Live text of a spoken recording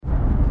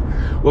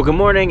Well, good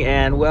morning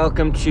and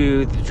welcome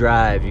to The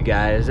Drive, you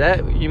guys.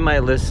 You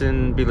might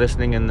be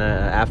listening in the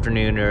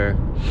afternoon or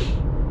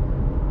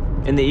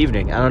in the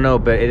evening. I don't know,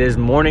 but it is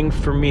morning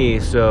for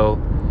me, so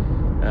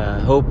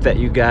hope that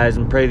you guys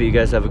and pray that you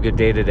guys have a good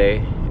day today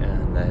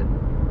and that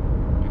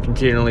you're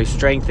continually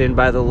strengthened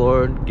by the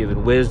Lord,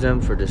 given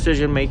wisdom for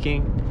decision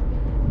making,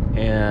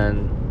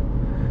 and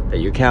that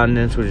your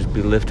countenance would just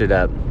be lifted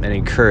up and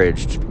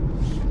encouraged.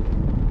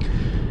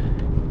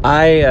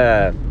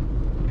 I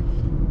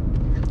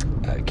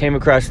came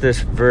across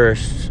this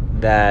verse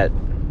that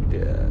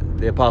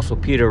the Apostle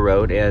Peter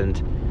wrote, and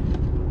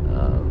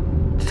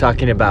it's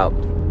talking about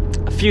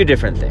a few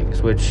different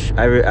things, which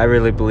I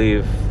really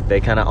believe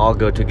they kind of all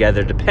go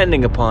together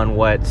depending upon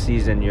what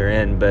season you're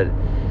in, but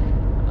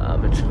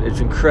it's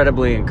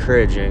incredibly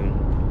encouraging,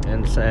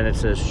 and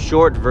it's a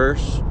short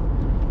verse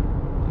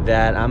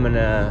that I'm going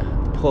to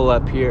pull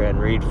up here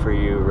and read for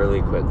you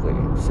really quickly.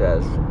 It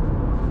says,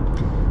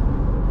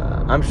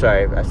 I'm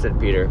sorry, I said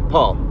Peter.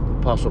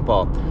 Apostle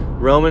Paul.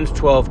 Romans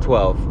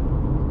 12:12.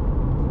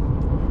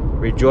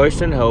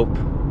 Rejoice in hope.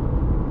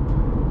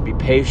 Be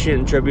patient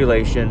in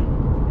tribulation.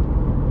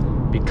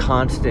 Be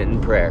constant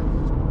in prayer.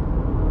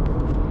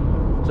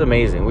 It's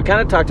amazing. We kind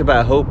of talked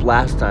about hope the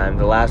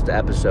last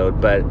episode,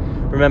 but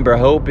remember,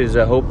 hope is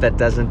a hope that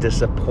doesn't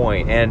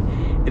disappoint. And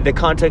the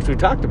context we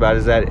talked about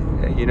is that,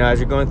 as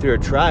you're going through a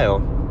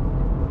trial,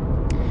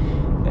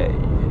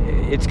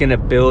 it's going to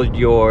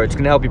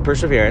help your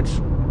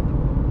perseverance.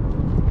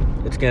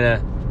 It's going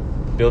to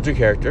build your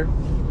character,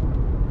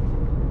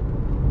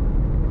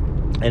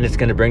 and it's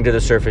going to bring to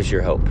the surface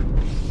your hope.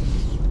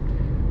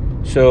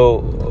 So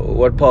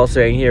what Paul's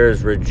saying here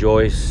is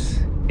rejoice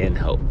in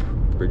hope.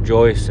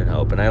 Rejoice in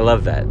hope. And I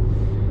love that.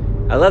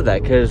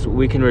 Because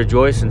we can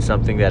rejoice in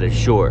something that is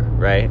sure,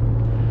 right?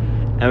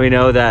 And we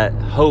know that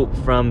hope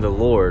from the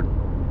Lord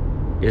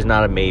is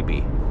not a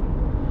maybe.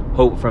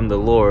 Hope from the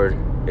Lord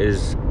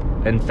is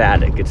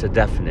emphatic. It's a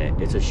definite.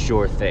 It's a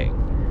sure thing.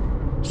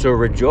 So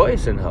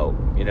rejoice in hope.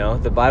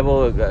 The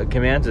Bible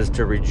commands us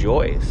to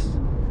rejoice.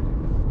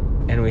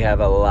 And we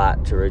have a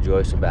lot to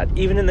rejoice about,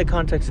 even in the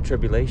context of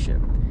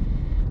tribulation.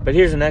 But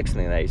here's the next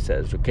thing that he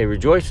says. Okay,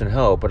 rejoice in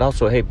hope, but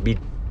also, be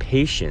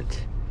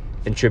patient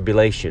in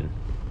tribulation.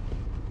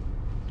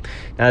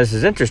 Now, this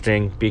is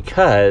interesting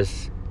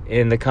because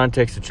in the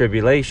context of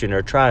tribulation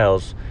or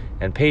trials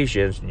and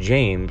patience,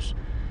 James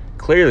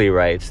clearly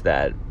writes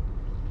that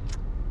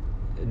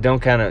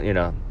don't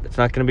it's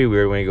not going to be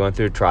weird when you're going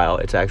through a trial.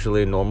 It's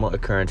actually a normal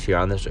occurrence here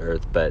on this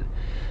earth, but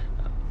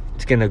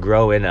it's going to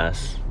grow in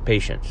us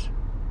patience.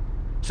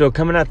 So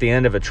coming out the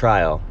end of a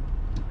trial,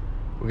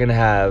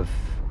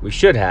 we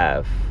should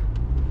have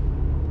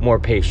more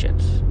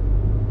patience,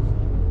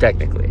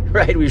 technically,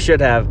 right? We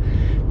should have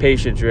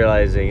patience,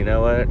 realizing, you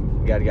know what,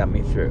 God got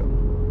me through.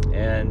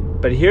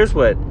 But here's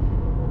what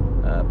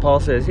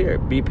Paul says here: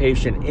 be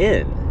patient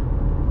in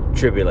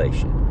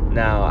tribulation.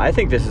 Now, I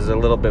think this is a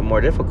little bit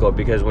more difficult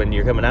because when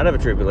you're coming out of a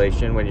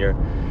tribulation, when you're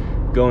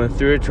going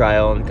through a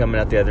trial and coming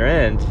out the other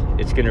end,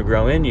 it's going to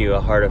grow in you a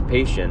heart of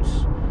patience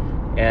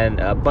and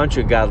a bunch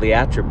of godly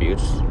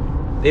attributes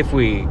if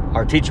we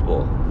are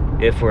teachable,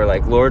 if we're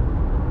like, Lord,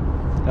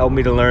 help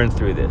me to learn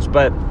through this.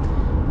 But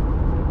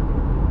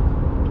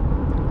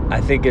I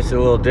think it's a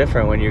little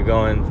different when you're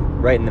going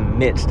right in the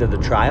midst of the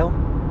trial,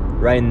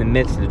 right in the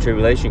midst of the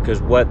tribulation,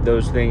 because what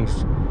those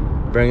things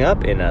bring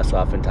up in us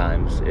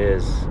oftentimes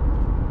is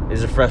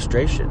a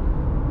frustration,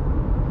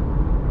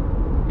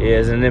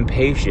 is an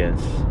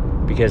impatience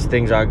because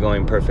things aren't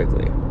going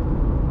perfectly.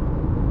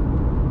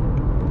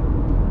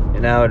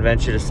 And I would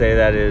venture to say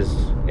that is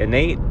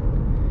innate,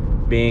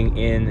 being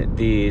in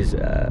these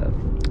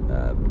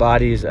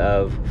bodies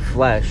of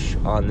flesh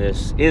in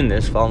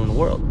this fallen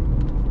world.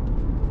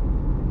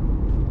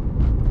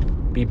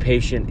 Be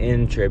patient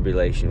in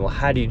tribulation. Well,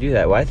 how do you do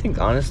that? Well, I think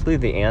honestly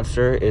the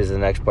answer is the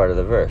next part of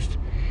the verse.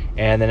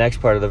 And the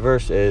next part of the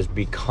verse is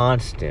be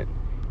constant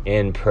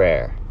in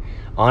prayer.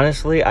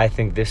 Honestly, I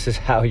think this is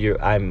how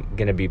I'm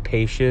going to be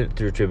patient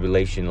through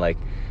tribulation. Like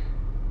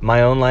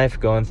my own life,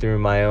 going through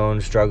my own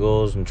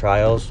struggles and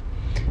trials,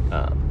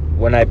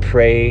 when I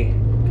pray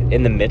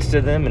in the midst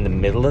of them, in the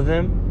middle of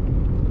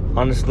them,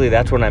 honestly,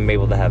 that's when I'm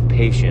able to have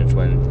patience,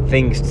 when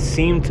things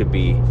seem to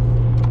be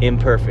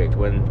imperfect,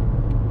 when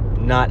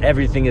not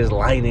everything is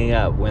lining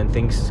up, when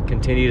things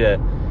continue to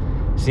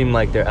seem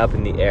like they're up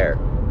in the air.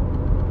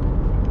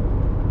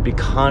 Be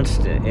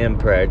constant in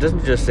prayer. It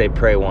doesn't just say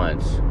pray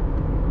once.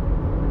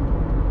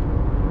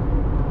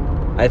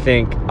 I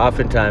think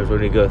oftentimes when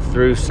we go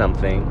through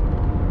something,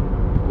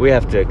 we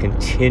have to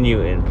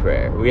continue in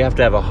prayer. We have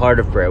to have a heart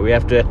of prayer. We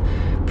have to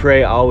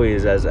pray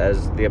always, as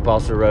the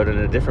apostle wrote in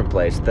a different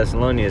place,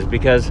 Thessalonians,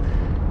 because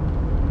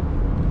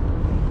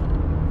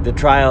the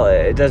trial,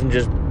 it doesn't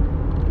just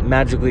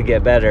magically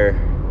get better.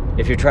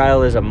 If your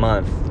trial is a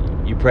month,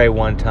 you pray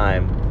one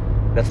time,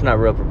 that's not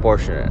real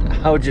proportionate.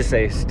 I would just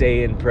say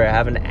stay in prayer.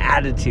 Have an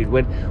attitude.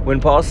 When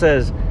Paul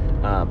says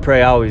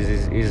pray always,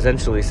 he's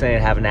essentially saying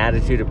have an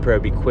attitude of prayer.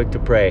 Be quick to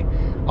pray.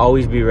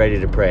 Always be ready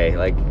to pray.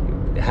 Like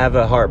have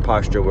a heart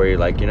posture where you're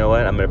like, you know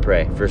what? I'm going to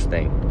pray first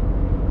thing.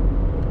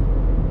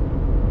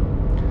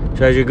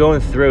 So as you're going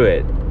through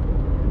it,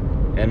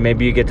 and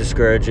maybe you get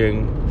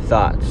discouraging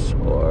thoughts,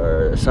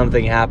 or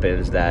something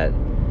happens that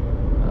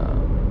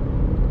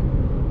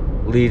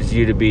leads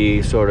you to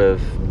be sort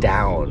of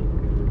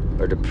down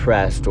or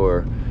depressed,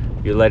 or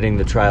you're letting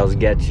the trials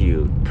get to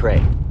you,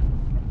 pray.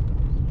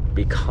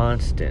 Be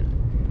constant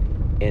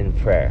in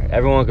prayer.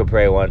 Everyone could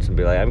pray once and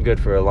be like, I'm good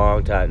for a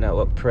long time. No,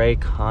 but pray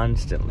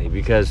constantly,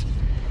 because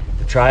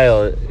the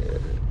trial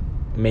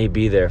may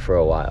be there for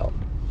a while,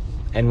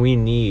 and we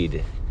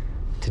need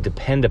to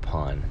depend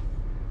upon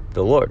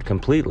the Lord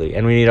completely,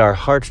 and we need our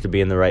hearts to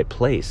be in the right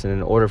place. And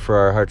in order for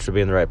our hearts to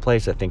be in the right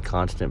place, I think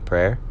constant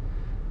prayer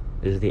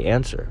is the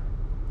answer.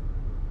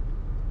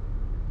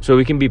 So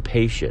we can be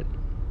patient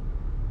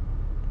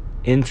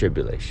in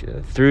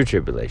tribulation, through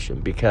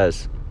tribulation,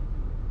 because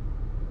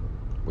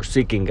we're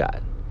seeking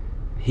God.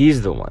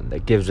 He's the one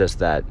that gives us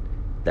that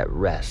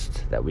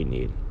rest that we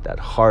need, that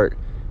heart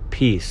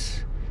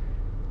peace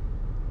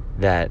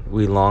that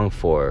we long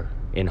for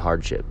in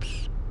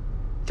hardships,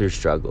 through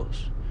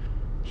struggles.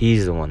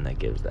 He's the one that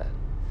gives that.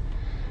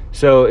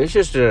 So it's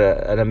just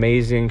an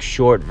amazing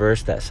short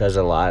verse that says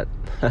a lot.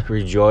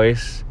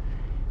 Rejoice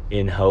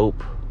in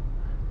hope.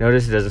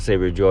 Notice it doesn't say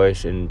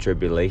rejoice in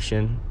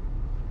tribulation.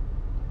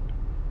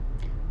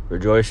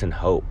 Rejoice in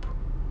hope.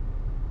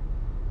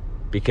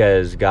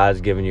 Because God's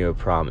given you a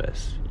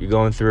promise. You're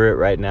going through it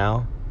right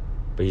now,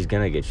 but He's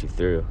going to get you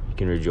through. You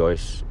can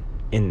rejoice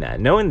in that,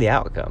 knowing the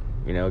outcome.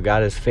 You know,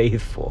 God is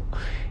faithful.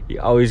 He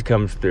always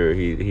comes through.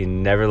 He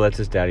never lets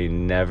us down. He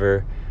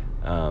never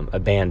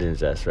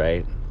abandons us,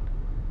 right?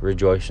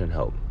 Rejoice in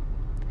hope.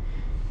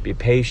 Be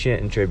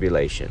patient in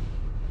tribulation,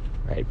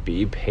 right?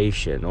 Be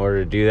patient. In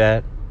order to do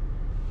that,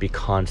 be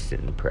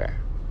constant in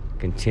prayer.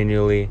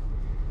 Continually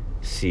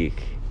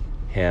seek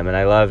Him. And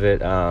I love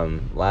it.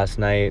 Last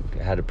night,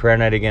 I had a prayer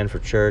night again for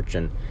church,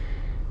 and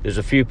there's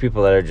a few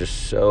people that are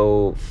just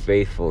so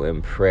faithful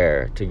in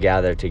prayer to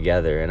gather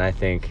together. And I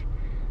think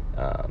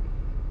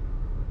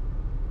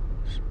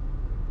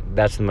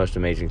that's the most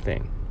amazing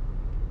thing.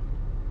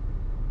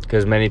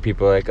 Because many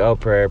people are like, oh,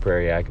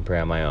 prayer, yeah, I can pray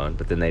on my own.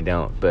 But then they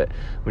don't. But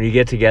when you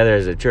get together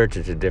as a church,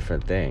 it's a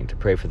different thing. To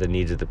pray for the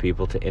needs of the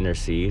people, to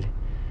intercede,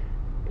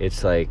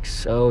 it's like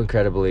so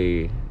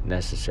incredibly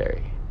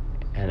necessary.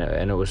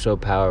 And it was so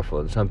powerful.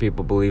 And some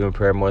people believe in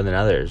prayer more than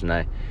others. And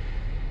I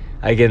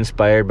get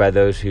inspired by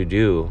those who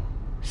do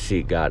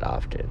seek God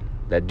often,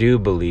 that do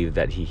believe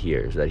that He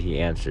hears, that He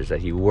answers,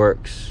 that He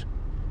works,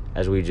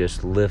 as we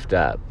just lift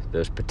up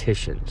those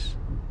petitions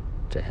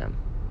to Him.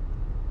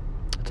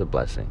 It's a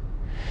blessing.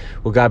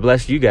 Well, God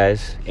bless you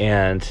guys,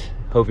 and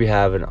hope you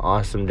have an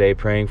awesome day.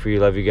 Praying for you.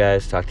 Love you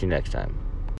guys. Talk to you next time.